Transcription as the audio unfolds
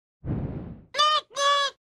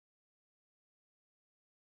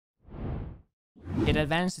Get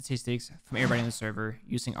advanced statistics from everybody on the server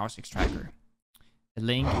using R6 Tracker. The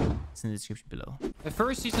link is in the description below. The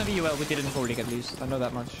first season of EUL we did it in 4 league at least. I know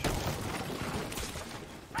that much.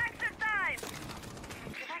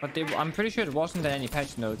 But I'm pretty sure it wasn't any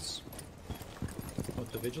patch notes.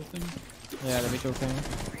 What, the vigil thing? Yeah, the vigil thing.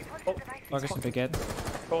 Oh, Focus and Baguette.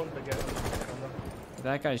 phone again.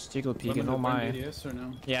 That guy's jiggle peeking. Oh my. BDS or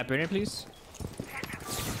no? Yeah, burn it please.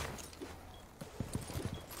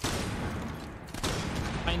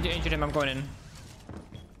 I injured him. I'm going in.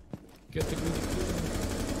 Get the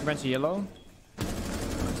glue. Went to yellow.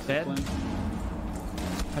 He's dead.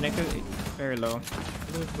 Connected. Very low.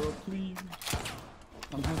 Bro, please.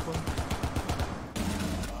 I'm helpful.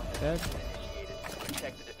 Dead.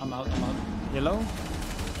 I'm out. Yellow.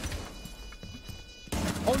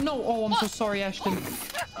 Oh no! Oh, I'm so sorry, Ashton.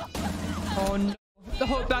 Oh no!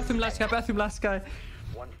 Oh, bathroom last guy.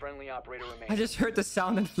 One friendly operator remains. I just heard the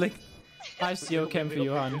sound and flicked. I see cam for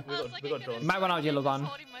you, Han. We got drones. Might run out yellow one.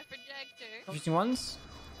 Using once.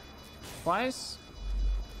 Twice.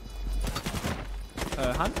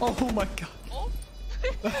 Han? Oh my god. Oh.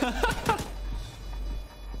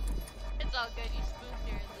 It's all good. You spoofed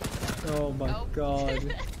her at least. Oh my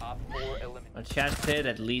god. Top 4 eliminated. My chat said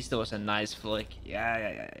at least it was a nice flick.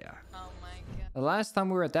 Yeah. Oh my god. The last time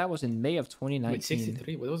we were at that was in May of 2019. Wait,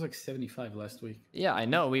 63? Well, it was like 75 last week. Yeah, I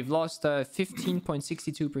know. We've lost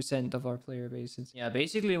 15.62% of our player bases. Yeah,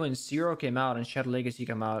 basically when Zero came out and Shadow Legacy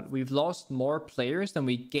came out, we've lost more players than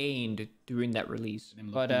we gained during that release.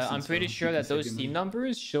 But I'm pretty sure that those Steam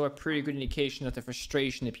numbers show a pretty good indication of the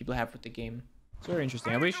frustration that people have with the game. It's very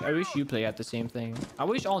interesting. I wish you play at the same thing. I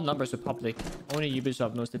wish all numbers were public. Only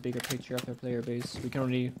Ubisoft knows the bigger picture of their player base. We can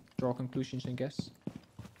only draw conclusions and guess.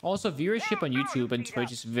 Also, viewership on YouTube and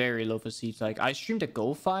Twitch is very low for Siege. Like, I streamed a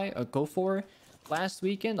Go 4 last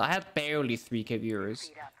weekend. I had barely 3k viewers.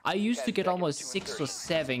 I used to get almost 6 or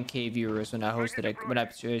 7k viewers when I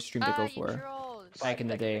streamed a Go 4 back in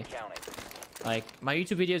the day. Like, my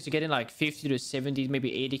YouTube videos are getting like 50 to 70, maybe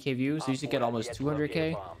 80k views. I used to get almost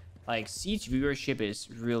 200k. Like, Siege viewership is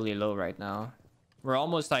really low right now. We're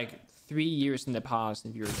almost like 3 years in the past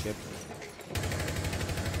in viewership.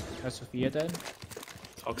 Is Sophia dead?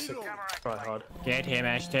 Toxic. Try hard. Get him,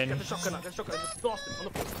 Ashton. Get the shotgun out. Get the shotgun. Just blast him on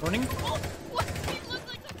the floor. Running. What? He looks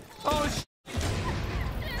like a... Oh,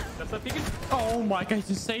 That's that peeking. oh my god, he's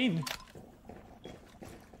insane.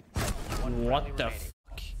 What the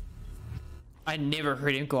fuck? I never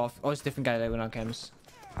heard him go off. Oh, it's a different guy that went on cams.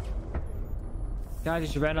 Guy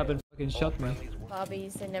just ran up and fucking shot me.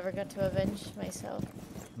 Bobbies, I never got to avenge myself.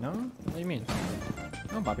 No? What do you mean?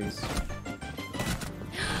 No bobbies.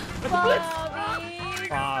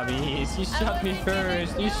 Bobbies, you shot me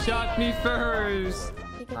first. You shot me first.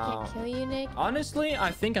 I think I can't kill you, Nick. Honestly,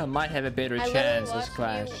 I think I might have a better chance this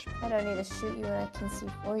clash. I don't need to shoot you when I can see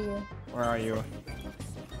for you. Where are you?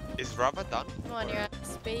 Is Rava done? Come on your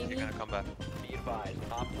ass, baby. You're gonna come back. Be advised,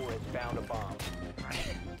 Top 4 has found a bomb.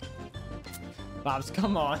 Bobs,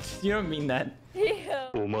 come on. You don't mean that. Yeah.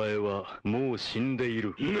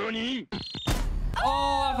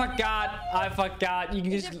 Oh, I forgot. You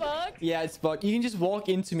can Is just... it bugged? Yeah, it's bugged. You can just walk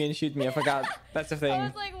into me and shoot me. I forgot. That's the thing. I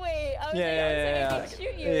was like, wait. I Yeah. can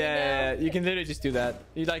shoot you. Yeah. You can literally just do that.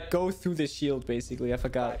 You like go through the shield basically. I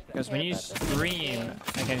forgot. Because when you stream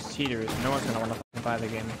against cheaters, no one's gonna want to buy the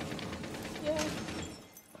game. Yeah.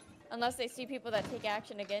 Unless they see people that take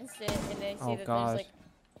action against it and they see that God. there's like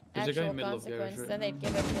There's a guy actual in middle of garage consequence, right then now. they'd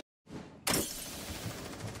give it.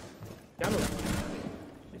 Piano.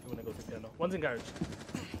 If you wanna go to piano. One's in garage.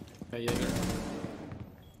 Yeah.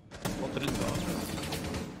 What did it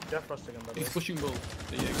do? Jeff rushed again, by the He's way. pushing both.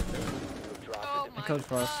 The Jaeger. Oh my Code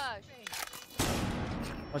for us. gosh.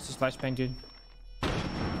 What's this flashbang, dude?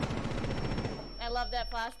 I love that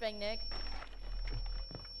flashbang, Nick.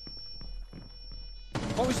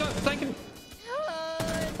 Oh, we shot. Thank you.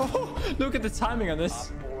 Oh, look at the timing on this.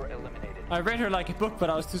 Top 4 eliminated. I read her like a book, but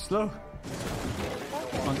I was too slow.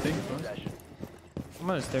 One thing first. I'm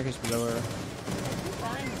on the staircase below her.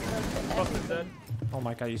 Fuck is dead. Oh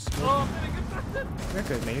my god, you. Oh, You're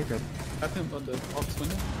good, man. You're good. Have him on the off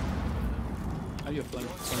window. Have your flank.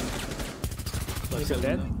 He's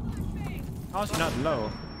dead. How's he not low?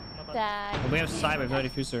 That. Well, we have side with no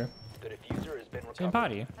diffuser. The diffuser has been Same recovered.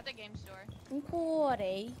 party. At the game store.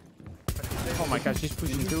 Important. Oh my god, she's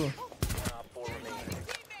pushing through. Top 4 remaining.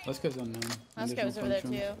 Let's go on. Let's go over there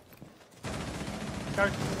too.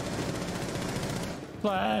 Card.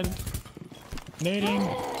 Plan.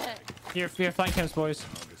 Nading. Here, flank camps, boys.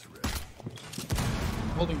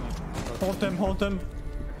 Holding me. Hold them.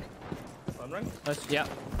 Sunring. Let's, yeah.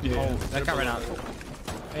 Yeah. Oh, that guy ran out.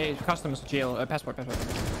 Hey, customs, jail, passport.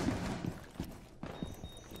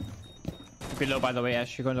 below, by the way,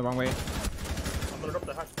 Ash. You're going the wrong way. I'm gonna drop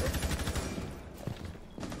the hatch, bro.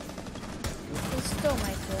 He stole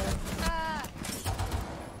my kill. Ah!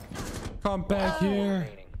 Come back here.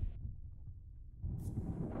 Remaining.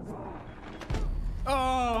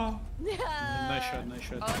 Oh. Nice shot, nice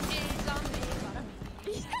shot. Okay,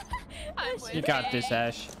 zombie. I'm with You got it. this,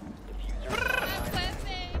 Ash. I'm with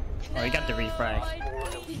it. Oh, you got the No.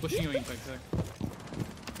 refrag. Pushing you in back, Zach.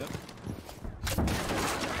 Yep.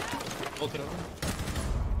 Ult it over.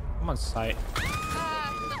 I'm on site.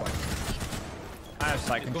 Ah, I have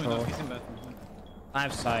site He's going control. up, he's in bathroom. I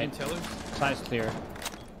have In site. tellers. Site's clear.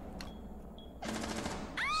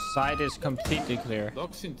 Site is completely clear.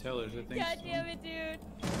 Dog's in tellers, I think. God damn it, dude.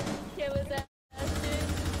 Kill his ass, dude.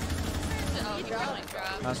 oh, he probably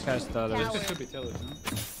dropped. Last guy's the other. Coward. This should be tellers,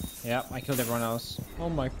 huh? Yep, I killed everyone else. Oh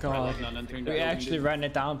my I god. love not entering that We building, actually dude. ran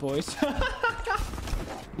it down, boys.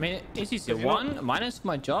 I mean, it's easy. One, minus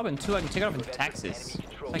my job, and two, I can take it off in taxes.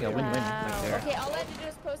 It's like a win-win right Wow. there. Okay, all I had to do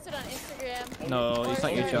is post it on Instagram. No, it's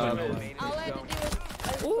not your job. All I had to do was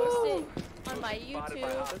post it on my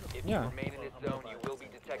YouTube. If Yeah. you remain in this zone, you will be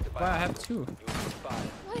detected by Why I have two? You will be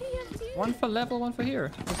spotted. Why do you have two? One for level, one for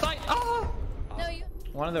here. It's like, oh! No, you.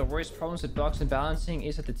 One of the worst problems with blocks and balancing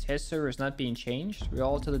is that the test server is not being changed. We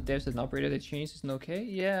all tell the devs and operator that change isn't okay.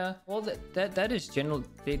 Yeah, well, that is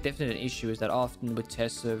definitely an issue. Is that often with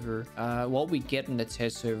test server, what we get in the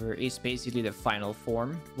test server is basically the final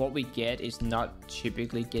form. What we get is not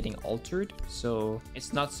typically getting altered, so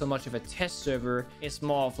it's not so much of a test server. It's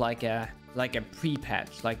more of like a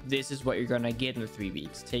pre-patch, like this is what you're gonna get in 3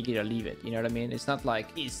 weeks, take it or leave it, you know what I mean? It's not like,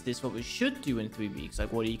 is this what we should do in 3 weeks?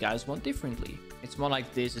 Like, what do you guys want differently? It's more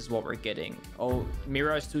like, this is what we're getting. Oh,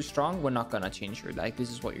 Mira is too strong, we're not gonna change her. Like, this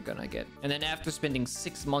is what you're gonna get. And then after spending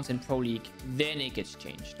 6 months in Pro League, then it gets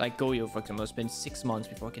changed. Like Goyo, for example, spent 6 months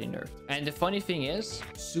before getting nerfed. And the funny thing is,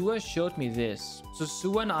 Sua showed me this. So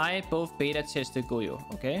Sua and I both beta tested Goyo,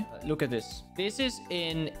 okay? Look at this. This is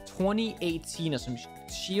in 2018 or some shit.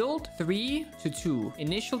 Shield 3 to 2.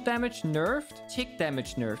 Initial damage nerfed. Tick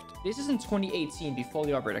damage nerfed. This is in 2018 before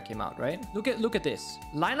the operator came out, right? Look at this.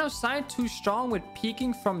 Line of sight too strong with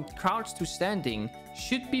peeking from crouch to standing.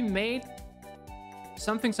 Should be made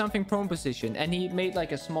something prone position, and he made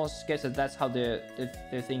like a small sketch that that's how the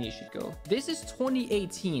thingy should go. This is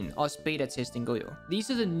 2018 us beta testing Goyo. These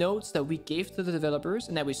are the notes that we gave to the developers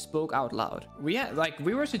and that we spoke out loud. We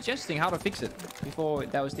were suggesting how to fix it before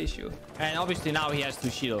that was the issue. And obviously now he has 2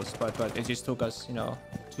 shields, but it just took us, you know,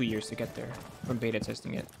 2 years to get there from beta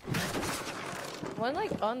testing it. One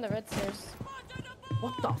like on the red stairs.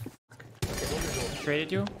 What the f?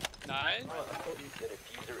 Traded you? Nice. The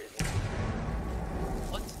diffuser is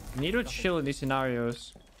What? You need to chill in these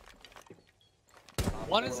scenarios.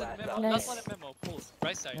 One is in memo. Nice. That's one in memo. Pull.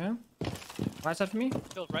 Right side. Yeah? Right side for me?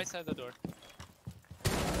 Still right side of the door.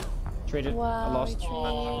 Traded. I Wow, lost. we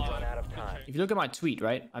run out of time. If you look at my tweet,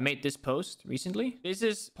 right? I made this post recently. This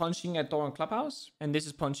is punching a door in Clubhouse, and this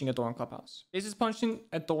is punching a door in Clubhouse. This is punching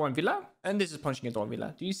a door in Villa, and this is punching a door in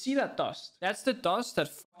Villa. Do you see that dust? That's the dust that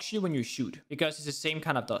fucks you when you shoot, because it's the same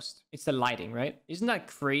kind of dust. It's the lighting, right? Isn't that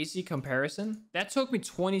crazy comparison? That took me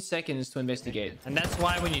 20 seconds to investigate, and that's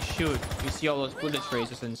why when you shoot, you see all those bullet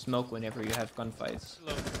traces and smoke whenever you have gunfights.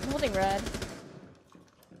 I'm holding red.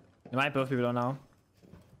 They might both be below now.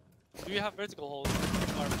 Do you have vertical hold?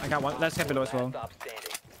 I got one. Let's get below as well. Stop standing.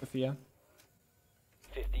 Sophia.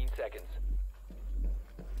 15 seconds.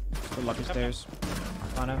 Good luck stairs.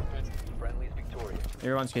 Anna. Friendly's victorious.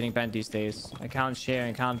 Everyone's getting banned these days. Account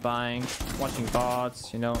sharing, account buying, watching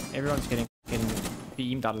bots, you know, everyone's getting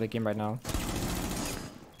beamed out of the game right now.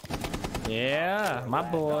 Yeah, my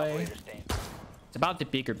boy. Operator standing. It's about the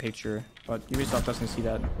bigger picture, but Ubisoft doesn't see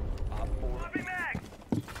that. Op 4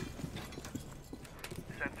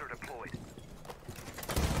 Sensor deployed.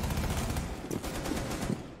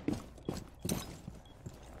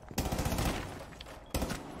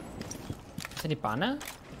 Is any banner?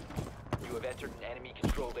 You have entered an enemy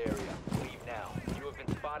controlled area. Leave now. You have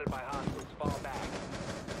been spotted by hostiles. Fall back.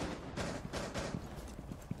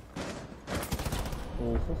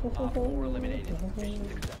 Op 4 eliminated. Mission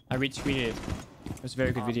success. I retweeted it. It was a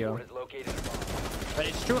very good Op video. 4 has located a bomb. But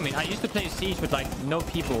it's true, I mean, I used to play Siege with like no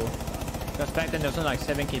people. Because back then there was only like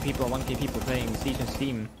 7k people or 1k people playing Siege on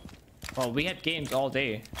Steam. Well, we had games all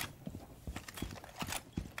day.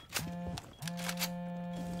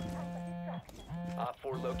 Op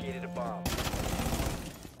 4 located a bomb.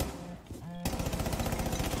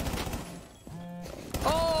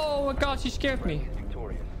 Oh my god, she scared me. Friendly is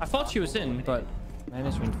victorious. I thought she was in, but man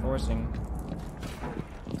is reinforcing.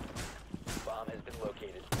 Bomb has been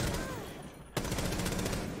located.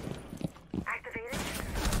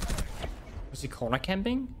 Is he corner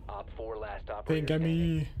camping? Op 4 last operator Think at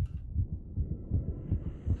standing. me.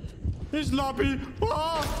 He's lobby.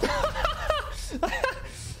 Oh!